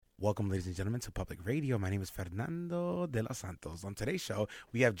Welcome, ladies and gentlemen, to Public Radio. My name is Fernando de los Santos. On today's show,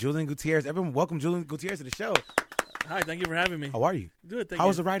 we have Julian Gutierrez. Everyone, welcome Julian Gutierrez to the show. Hi, thank you for having me. How are you? Good, thank you. How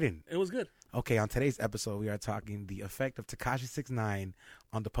was the writing? It was good. Okay, on today's episode, we are talking the effect of Tekashi 6ix9ine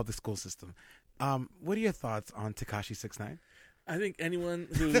on the public school system. What are your thoughts on Tekashi 6ix9ine? I think anyone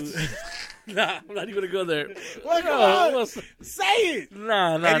who... Nah, I'm not even going to go there. What? No, Say it!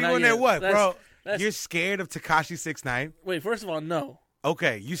 Nah, Anyone that what, bro? That's... You're scared of Tekashi 6ix9ine? Wait, first of all, no.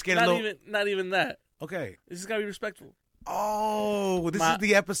 Okay, you scared of Not even that. Okay. It's just got to be respectful. Oh, this is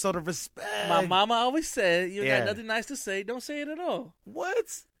the episode of respect. My mama always said, you got nothing nice to say, don't say it at all.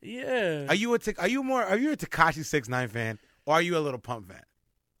 What? Yeah. Are you a Tekashi 6ix9ine fan, or are you a Little Pump fan?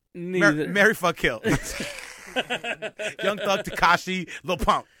 Neither. Mary fuck kill. Young Thug, Tekashi, Lil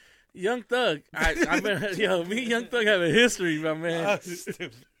Pump. Young Thug. Me and Young Thug have a history, my man.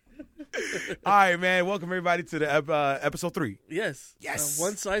 All right, man. Welcome everybody to the episode 3. Yes. Yes.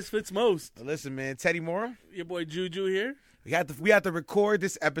 One size fits most. Listen, man. Teddy Mora. Your boy Juju here. We have to record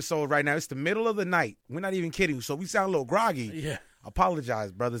this episode right now. It's the middle of the night. We're not even kidding. So we sound a little groggy. Yeah.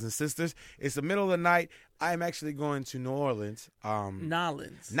 Apologize, brothers and sisters. It's the middle of the night. I am actually going to New Orleans.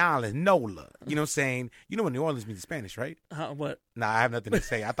 Nolans. NOLA. You know what I'm saying? You know what New Orleans means in Spanish, right? What? Nah, I have nothing to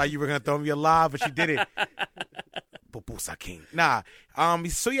say. I thought you were going to throw me a lob, but you did it. Pupusa King. Nah. So I'm going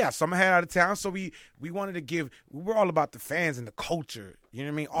to head out of town. So we wanted to we're all about the fans and the culture. You know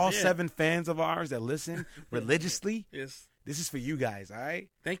what I mean? All 7 fans of ours that listen religiously. Yes. This is for you guys, all right?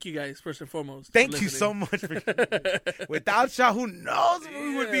 Thank you guys, first and foremost. Thank you so much. Without y'all, who knows where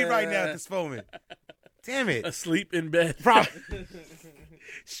we would be right now at this moment? Damn it. Asleep in bed.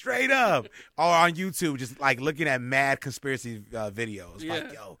 Straight up. Or on YouTube, just like looking at mad conspiracy videos. Yeah.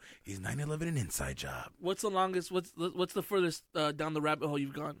 Like, yo, is 9/11 an inside job? What's the longest, what's the furthest down the rabbit hole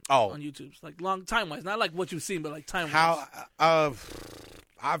you've gone on YouTube? Like long time-wise. Not like what you've seen, but like time-wise.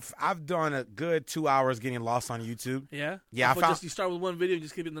 I've done a good 2 hours getting lost on YouTube. Yeah? Yeah. You start with one video and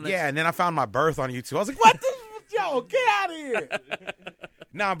just keep it in the next. Yeah, and then I found my birth on YouTube. I was like, what the? Yo, get out of here.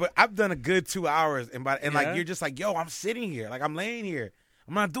 Nah, but I've done a good 2 hours. And like, you're just like, yo, I'm sitting here. Like, I'm laying here.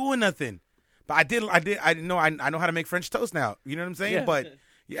 I'm not doing nothing. But I know how to make French toast now. You know what I'm saying? Yeah. But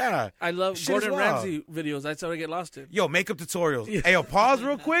yeah. I love Gordon Ramsay videos. That's how I get lost in. Yo, makeup tutorials. Yeah. Hey, yo, pause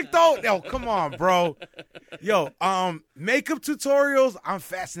real quick though. Yo, come on, bro. Yo, makeup tutorials. I'm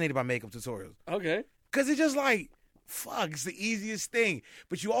fascinated by makeup tutorials. Okay. Cause it's just like, fuck, it's the easiest thing.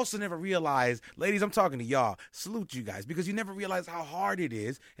 But you also never realize, ladies, I'm talking to y'all. Salute you guys, because you never realize how hard it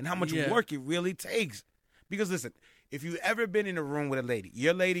is and how much work it really takes. Because listen, if you've ever been in a room with a lady,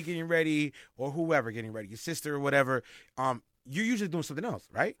 your lady getting ready, or whoever getting ready, your sister or whatever, you're usually doing something else,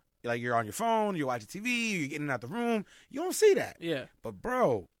 right? Like you're on your phone, you're watching TV, you're getting out the room. You don't see that. Yeah. But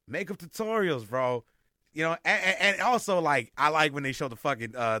bro, makeup tutorials, bro. You know, and also like I like when they show the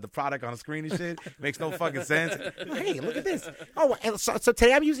fucking the product on the screen and shit. Makes no fucking sense. Hey, look at this. Oh, so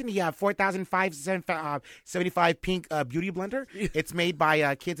today I'm using the 4075 pink beauty blender. It's made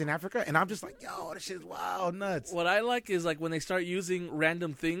by kids in Africa, and I'm just like, yo, this shit is wild nuts. What I like is like when they start using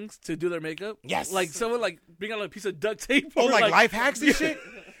random things to do their makeup. Yes. Like someone like bring out a piece of duct tape. Oh, like life hacks and shit.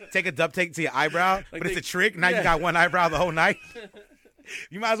 Take a duct tape to your eyebrow, but it's a trick. Now you got one eyebrow the whole night.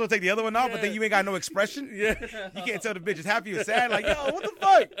 You might as well take the other one off, but then you ain't got no expression. Yeah. You can't tell the bitch is happy or sad. Like, yo, what the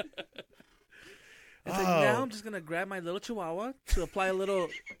fuck? It's like, now I'm just going to grab my little chihuahua to blend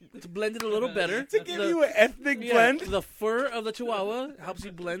it a little better. To give you an ethnic blend? The fur of the chihuahua helps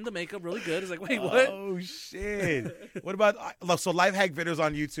you blend the makeup really good. It's like, wait, what? Oh, shit. What about, so life hack videos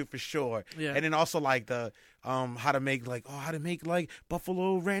on YouTube for sure. Yeah. And then also like the, how to make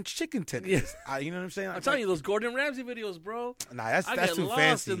Buffalo Ranch chicken tenders. Yeah. You know what I'm saying? I'm telling you, those Gordon Ramsay videos, bro. Nah, that's too fancy. I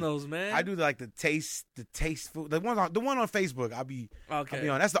get lost in those, man. I do like the taste food. The one on Facebook. I'll be on.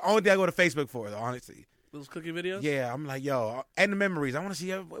 That's the only thing I go to Facebook for, though, honestly. Those cooking videos? Yeah, I'm like, yo, and the memories. I want to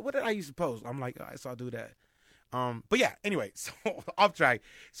see what did I used to post. I'm like, all right, so I'll do that. But yeah, anyway, so off track.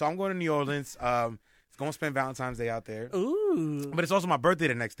 So I'm going to New Orleans. Going to spend Valentine's Day out there. Ooh. But it's also my birthday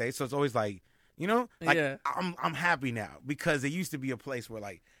the next day, so it's always like, you know, like I'm happy now, because it used to be a place where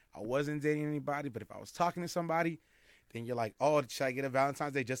like I wasn't dating anybody, but if I was talking to somebody, then you're like, oh, should I get a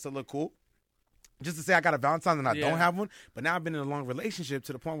Valentine's Day just to look cool? Just to say I got a Valentine's and I don't have one. But now I've been in a long relationship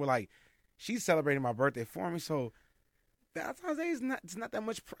to the point where like she's celebrating my birthday for me, so Valentine's Day is not that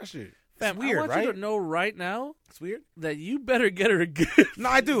much pressure. It's weird, I want right? you to know right now. It's weird that you better get her a gift. No,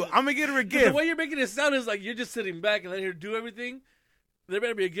 I do. I'm gonna get her a gift. The way you're making it sound is like you're just sitting back and letting her do everything. There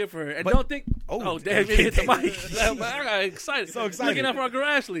better be a gift for her. And don't think, oh damn, you hit the mic. I got excited. So excited. Looking out for Uncle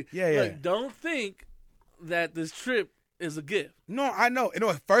Ashley. Yeah. Like, don't think that this trip is a gift. No, I know. You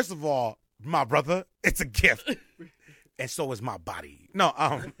know, first of all, my brother, it's a gift. and so is my body. No,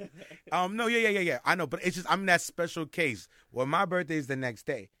 no, yeah. I know, but it's just I'm that special case where my birthday is the next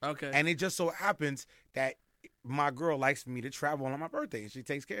day. Okay. And it just so happens that my girl likes me to travel on my birthday, and she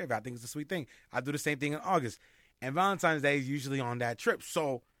takes care of it. I think it's a sweet thing. I do the same thing in August, and Valentine's Day is usually on that trip.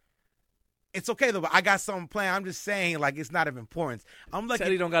 So it's okay though. But I got something planned. I'm just saying, like, it's not of importance. I'm like,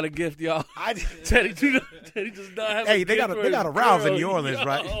 Teddy don't got a gift, y'all. Teddy does not have. Hey, a they gift got a Ralph's in New Orleans,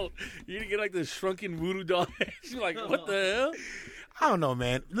 right? You need to get like this shrunken voodoo doll. She's like, what the hell? I don't know,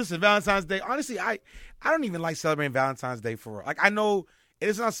 man. Listen, Valentine's Day. Honestly, I don't even like celebrating Valentine's Day for. Like, I know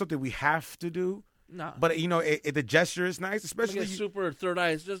it's not something we have to do. Nah. But, you know, the gesture is nice, especially. Super third eye.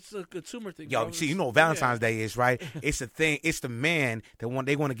 It's just a consumer thing. Yo, see, you know what Valentine's Day is, right? It's the thing. It's the man that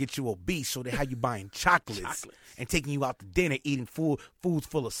they want to get you obese, so they have you buying chocolates and taking you out to dinner, eating foods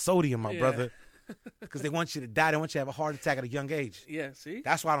full of sodium, my brother. Because they want you to die. They want you to have a heart attack at a young age. Yeah, see?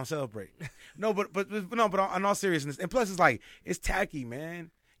 That's why I don't celebrate. No, but on all seriousness, and plus it's tacky,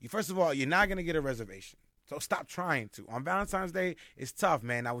 man. First of all, you're not going to get a reservation. So stop trying to. On Valentine's Day, it's tough,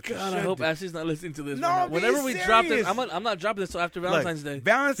 man. Now, God, I hope Ashley's not listening to this. No, right whenever we drop this, I'm not dropping this until after Valentine's Day.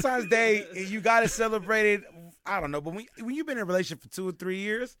 Valentine's Day, you got to celebrate it. I don't know, but when you've been in a relationship for 2 or 3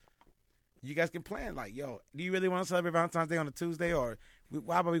 years, you guys can plan. Like, yo, do you really want to celebrate Valentine's Day on a Tuesday, or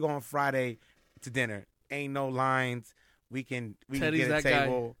how about we go on Friday to dinner? Ain't no lines. We can get a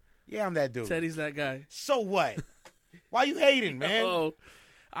table. Guy. Yeah, I'm that dude. Teddy's that guy. So what? Why you hating, man? Oh,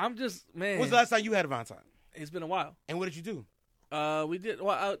 I'm just, man. When's the last time you had a Valentine? It's been a while. And what did you do? We did.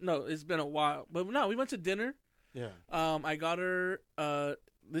 Well, no, it's been a while. But no, we went to dinner. Yeah. I got her.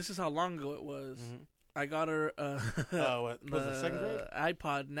 This is how long ago it was. Mm-hmm. I got her. What was it, second grade?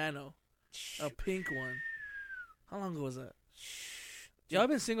 iPod Nano, a pink one. How long ago was that? Yeah, I've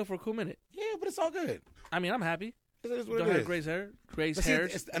been single for a cool minute. Yeah, but it's all good. I mean, I'm happy. It is what Don't it have is. Gray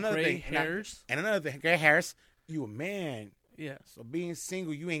hairs. Another thing. And another thing, gray hairs. You a man. Yeah. So being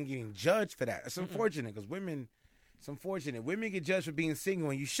single, you ain't getting judged for that. It's unfortunate because women. It's unfortunate. Women get judged for being single,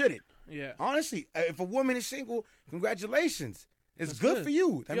 and you shouldn't. Yeah. Honestly, if a woman is single, congratulations. It's good for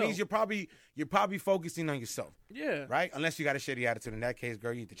you. That means you're probably focusing on yourself. Yeah. Right? Unless you got a shitty attitude. In that case,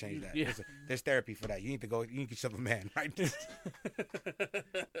 girl, you need to change that. Yeah. There's therapy for that. You need to go. You need to get yourself a man. Right?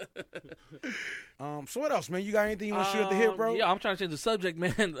 So what else, man? You got anything you want to shoot at the hip, bro? Yeah, I'm trying to change the subject,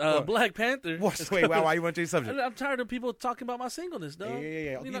 man. Black Panther. Wait, why you want to change the subject? I'm tired of people talking about my singleness, dog.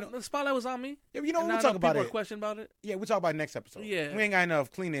 Yeah. You know, the spotlight was on me. Yeah, you know, we'll talk about it. People are questioning about it. Yeah, we'll talk about it next episode. Yeah. We ain't got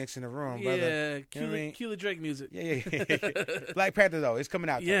enough Kleenex in the room, brother. Yeah, cue the Drake music. Yeah. Black Panther, though, it's coming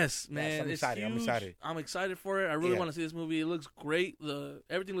out. Yes, man. Yes, I'm excited. Huge. I'm excited for it. I really want to see this movie. It looks great.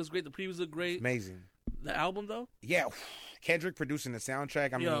 Everything looks great. The previews look great. Amazing. The album, though? Yeah. Kendrick producing the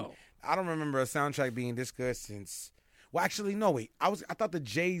soundtrack. I mean, I don't remember a soundtrack being this good since. Well, actually, no. Wait, I thought the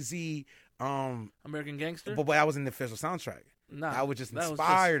Jay-Z American Gangster, but that was in the official soundtrack. Nah, I was just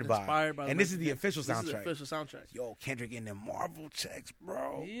inspired by. And this is the official soundtrack. This is the official soundtrack. Yo, Kendrick getting them Marvel checks,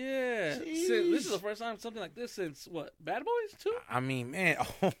 bro. Yeah. This is the first time something like this since what? Bad Boys 2? I mean, man,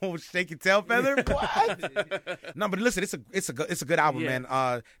 shake your tail feather. What? No, but listen, it's a good album, man.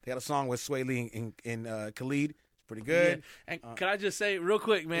 They got a song with Sway Lee and Khalid. It's pretty good. Yeah. And can I just say real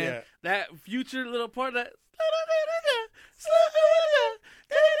quick, man, that Future little part that.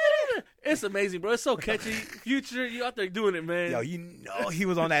 It's amazing, bro. It's so catchy. Future, you out there doing it, man. Yo, you know he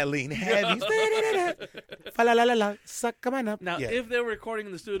was on that lean heavy. Now, if they were recording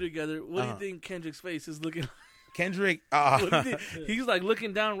in the studio together, what do you think Kendrick's face is looking like? Kendrick, he's like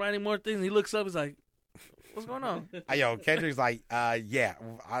looking down, writing more things. He looks up, he's like, what's going on? Yo, Kendrick's like,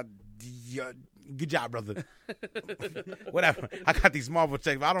 good job, brother. Whatever. I got these Marvel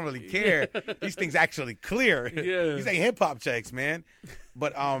checks, but I don't really care. These things actually clear. Yeah. These ain't hip hop checks, man.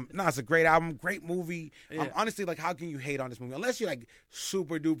 But no, it's a great album, great movie. Yeah. Honestly, like, how can you hate on this movie unless you're like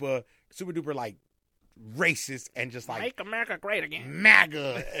super duper like racist and just like make America great again,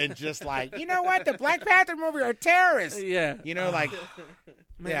 MAGA, and just like, you know what, the Black Panther movie are terrorists. Yeah, you know, like,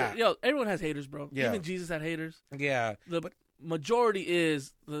 man, yo, everyone has haters, bro. Yeah. Even Jesus had haters. Yeah, the majority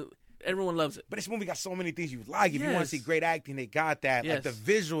is everyone loves it. But this movie got so many things you like. If you want to see great acting, they got that. Yes. Like,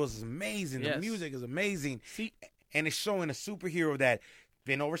 the visuals is amazing. The music is amazing. And it's showing a superhero that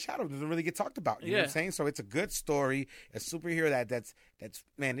been overshadowed, doesn't really get talked about. You know what I'm saying? So it's a good story, a superhero that's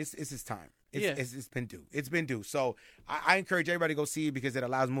man, it's his time. It's been due. It's been due. So I encourage everybody to go see it because it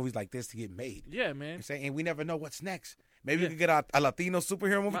allows movies like this to get made. Yeah, man. You know, and we never know what's next. Maybe we could get a Latino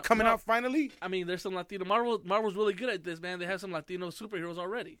superhero movie coming out finally. I mean, there's some Latino. Marvel's really good at this, man. They have some Latino superheroes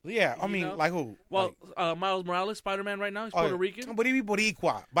already. Yeah, I mean, like who? Well, Miles Morales, Spider-Man right now. He's Puerto Rican. But he be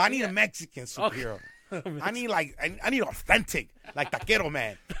Boricua. But I need a Mexican superhero. I need authentic, like Taquero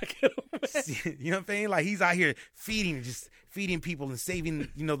Man. You know what I'm saying? Like he's out here feeding people and saving,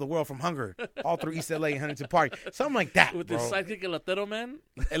 the world from hunger all through East LA and Huntington Park. Something like that, with bro. the sidekick elotero man.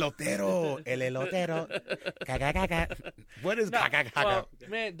 El elotero. What is well,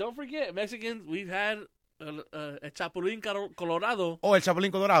 man, don't forget, Mexicans, we've had El Chapulín Colorado. Oh, El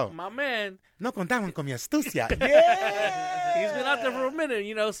Chapulín Colorado. My man. No contaban con mi astucia. Yeah. He's been out there for a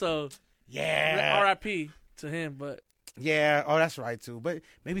minute, so. Yeah. R.I.P. to him, but. Yeah, that's right, too. But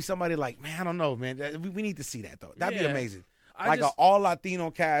maybe somebody like, man, I don't know, man. We need to see that, though. That'd be amazing. An all-Latino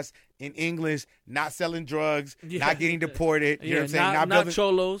cast in English, not selling drugs, not getting deported. You know what I'm saying? Not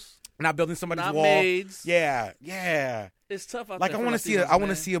cholos. Not building somebody's not wall. Maids. Yeah. It's tough out like there. I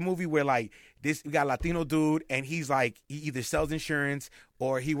want to see a movie where like this, we got a Latino dude and he's like he either sells insurance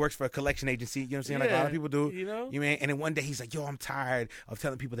or he works for a collection agency. You know what I'm saying? Like a lot of people do. And then one day he's like, yo, I'm tired of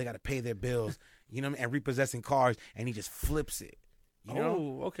telling people they got to pay their bills. And repossessing cars, and he just flips it.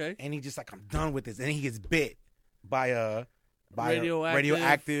 Oh, okay. And he just like, I'm done with this, and then he gets bit by a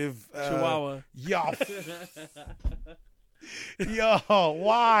radioactive Chihuahua. Yo,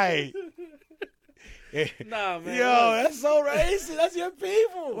 why? Nah, man. Yo, that's so racist. That's your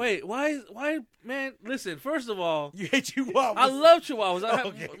people. Wait, why, man? Listen, first of all, you hate Chihuahuas. I love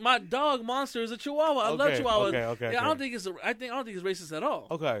Chihuahuas. My dog Monster is a Chihuahua. I love Chihuahuas. Okay. I don't think it's racist at all.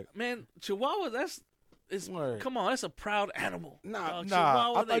 Okay, man, Chihuahua. Come on, that's a proud animal. Nah.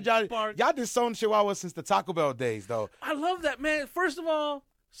 Chihuahua, I thought y'all disowned Chihuahua since the Taco Bell days, though. I love that, man. First of all,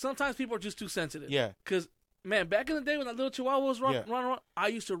 sometimes people are just too sensitive. Yeah, because. Man, back in the day when that little Chihuahua was run around, I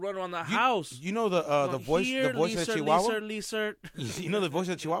used to run around the house. You know the voice of the Chihuahua? Lisa. You know the voice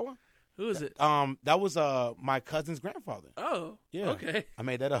of the Chihuahua? Who is it? That was my cousin's grandfather. Oh, yeah. Okay. I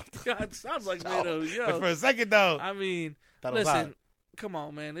made that up. God, sounds like made up. Yo. But for a second though, I mean, listen, come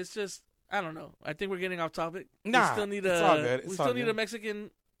on, man. It's just I don't know. I think we're getting off topic. Nah, we still need it's all good. We still need a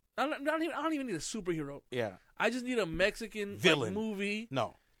Mexican. I don't even need a superhero. Yeah. I just need a Mexican villain movie.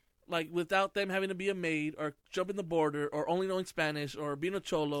 No. Like, without them having to be a maid or jumping the border or only knowing Spanish or being a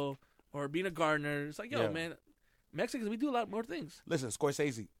cholo or being a gardener. It's like, man, Mexicans, we do a lot more things. Listen,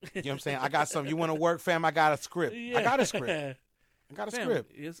 Scorsese. You know what I'm saying? I got something. You want to work, fam? I got a script. Yeah. I got a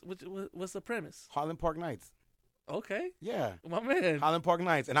script. What's the premise? Highland Park Nights. Okay. Yeah. My man. Highland Park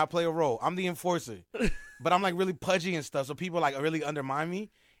Nights. And I play a role. I'm the enforcer. But I'm, like, really pudgy and stuff. So people, like, really undermine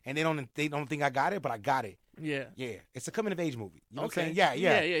me. And they don't think I got it, but I got it. Yeah. Yeah. It's a coming-of-age movie. You know what I'm saying?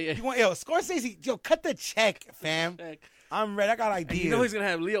 Yeah. You want, Scorsese, cut the check, fam. I'm ready. I got ideas. And he's going to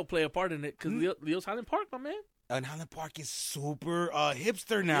have Leo play a part in it because Leo's Highland Park, my man. And Highland Park is super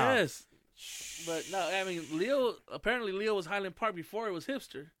hipster now. Yes. But no, I mean, Leo was Highland Park before it was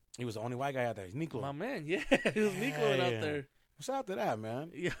hipster. He was the only white guy out there. He's Nico. My man, yeah. He was Nico out there. Shout out to that,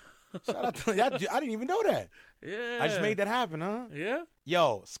 man. Yeah. Shout out to that. I didn't even know that. Yeah. I just made that happen, huh? Yeah.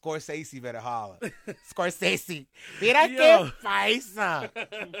 Yo, Scorsese better holler. Scorsese. Mira que paisa.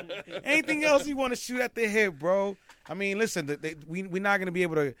 Anything else you want to shoot at the hip, bro? I mean, listen, we're not going to be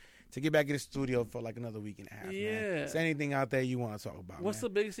able to get back in the studio for like another week and a half, yeah. man. Is there anything out there you want to talk about, What's the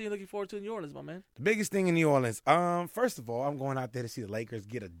biggest thing you're looking forward to in New Orleans, my man? The biggest thing in New Orleans, first of all, I'm going out there to see the Lakers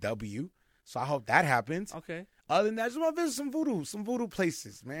get a W. So I hope that happens. Okay. Other than that, I just want to visit some voodoo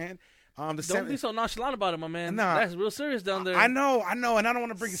places, man. Don't be so nonchalant about it, my man. Nah, that's real serious down there. I know, and I don't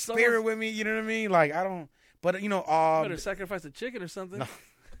want to bring a spirit with me. You know what I mean? Like I don't. But you better sacrifice a chicken or something.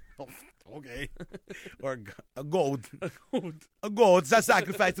 No. Okay. Or a goat. A goat. That's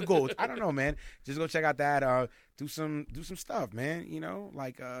sacrifice a goat. I don't know, man. Just go check out that. Do some stuff, man. You know,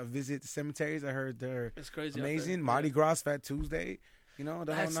 like visit the cemeteries. I heard they're amazing. Mardi Gras, Fat Tuesday. You know,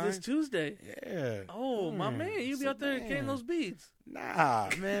 that's this Tuesday. Yeah. Oh, my man. You be out there getting those beads. Nah,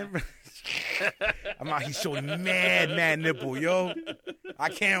 man. I'm out here showing mad nipple, yo. I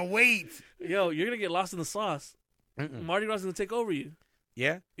can't wait. Yo, you're going to get lost in the sauce. Mardi Gras is going to take over you.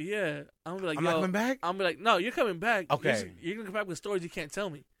 Yeah? Yeah. I'm going to be like, I'm not coming back? I'm going to be like, no, you're coming back. Okay. You're going to come back with stories you can't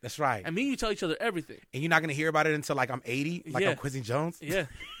tell me. That's right. And me and you tell each other everything. And you're not going to hear about it until, like, I'm 80? Like I'm Quincy Jones? Yeah.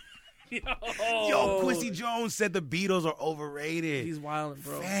 Yo, Quincy Jones said the Beatles are overrated. He's wilding,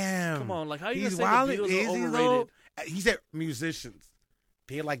 bro. Fam. Come on, like how you gonna say the Beatles are overrated? He said musicians.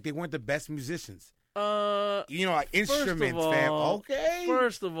 They weren't the best musicians. Like instruments, fam. Okay.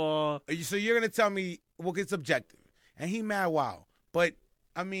 First of all, so you're gonna tell me, well, it's subjective, and he mad wow, but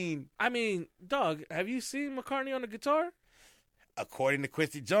I mean, dog, have you seen McCartney on the guitar? According to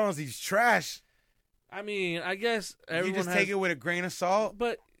Quincy Jones, he's trash. I mean, I guess everyone you just take it with a grain of salt,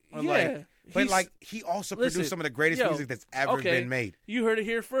 but. He also produced some of the greatest music that's ever been made. You heard it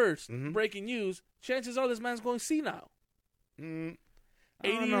here first. Breaking news. Chances are this man's going senile. 80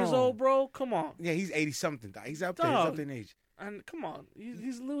 years old, bro. Come on. Yeah, he's 80-something. He's up there. He's up there in age. And come on,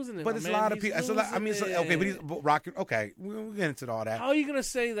 he's losing it. But it's a lot of people. Okay, but he's rocking. Okay, we'll get into all that. How are you gonna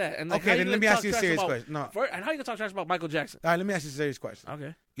say that? And like, okay, then let me ask you a serious question. No, and how are you gonna talk trash about Michael Jackson? All right, let me ask you a serious question.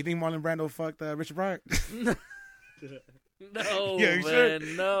 Okay. You think Marlon Brando fucked Richard Pryor? No, yeah, man, sure?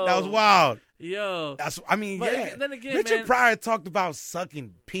 no. That was wild. Yo. Yeah. Then again, Richard Pryor talked about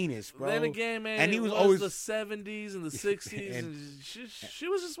sucking penis, bro. Then again, man, and he was always the 70s and the 60s, and she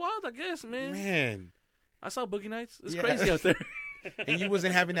was just wild, I guess, man. Man. I saw Boogie Nights. It's crazy out there. And you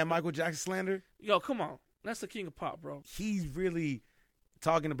wasn't having that Michael Jackson slander? Yo, come on. That's the king of pop, bro. He's really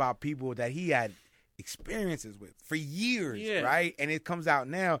talking about people that he had experiences with for years, right? And it comes out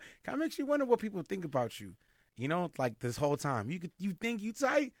now. Kind of makes you wonder what people think about you. You know, like this whole time. You think you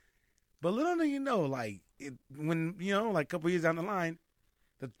tight, but little do you know, like when, you know, like a couple years down the line,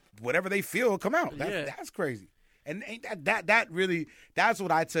 whatever they feel will come out. That's crazy. And ain't that really, that's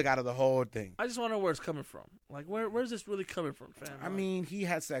what I took out of the whole thing. I just wonder where it's coming from. Like, where's this really coming from, fam? I mean, he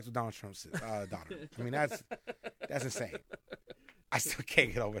had sex with Donald Trump's daughter. I mean, that's insane. I still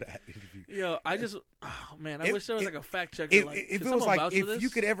can't get over that interview. Yo, I wish there was like a fact checker. If it was like, if you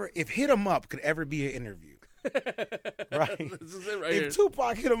could ever, if Hit 'Em Up could ever be an interview. Right? This is it right if here.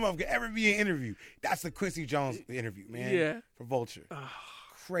 Tupac Hit 'Em Up could ever be an interview, that's the Quincy Jones interview, man. Yeah. For Vulture.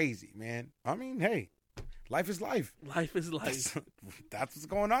 Crazy, man. I mean, hey, life is life. Life is life. That's what's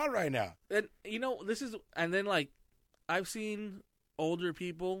going on right now. And, you know, and then, like, I've seen older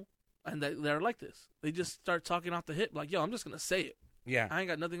people, and they're like this. They just start talking off the hip, like, yo, I'm just going to say it. Yeah. I ain't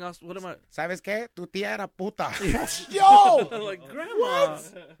got nothing else. What am I? ¿Sabes qué? Tu tía era puta. Yo! Like, Grandma.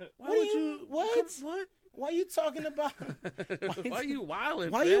 What? What? Why are you talking about? Why are you wildin',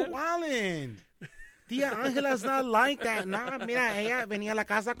 Why are you wildin'? Tía Ángela's not like that. No, mira, ella venía a la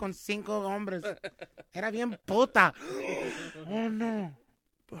casa con 5 hombres. Era bien puta. Oh, no.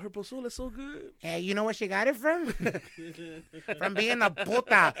 But her pozole is so good. Hey, you know where she got it from? From being a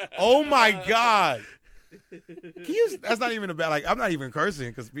puta. Oh, my God. That's not even a bad, like, I'm not even cursing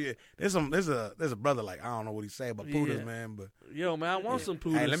because there's a brother, like, I don't know what he say about putas, man, but yo, man, I want some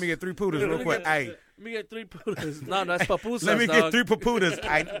putas. Hey, let me get 3 putas real quick. Let me get 3 putas. No, that's papusas. Let me get 3 paputas.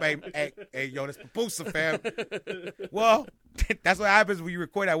 Hey, yo, that's papusa, fam. Well, that's what happens when you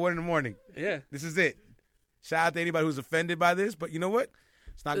record at 1 a.m. Yeah, this is it. Shout out to anybody who's offended by this, but you know what?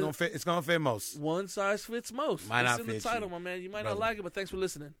 It's not gonna fit. It's gonna fit most. One size fits most. Might not fit in the title, my man. You might not like it, but thanks for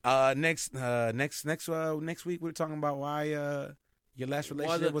listening. Next week we're talking about why your last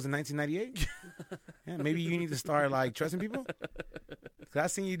relationship was in 1998. Yeah, maybe you need to start like trusting people. Cause I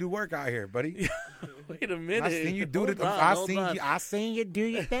seen you do work out here, buddy. Wait a minute. I seen you do it. I seen you do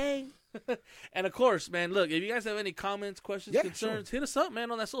your thing. And of course, man, look, if you guys have any comments, questions, concerns, hit us up, man,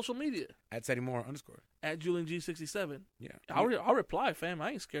 on that social media. At Teddy Moore _ At JulianG67. Yeah. I'll reply, fam.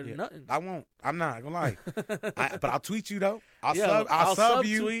 I ain't scared of nothing. I won't. I'm not gonna lie. But I'll tweet you though. I'll sub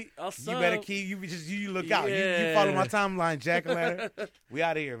you. Tweet. I'll sub. You better keep you look out. You follow my timeline, Jack and Ladder. We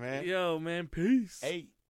out of here, man. Yo, man, peace. Hey.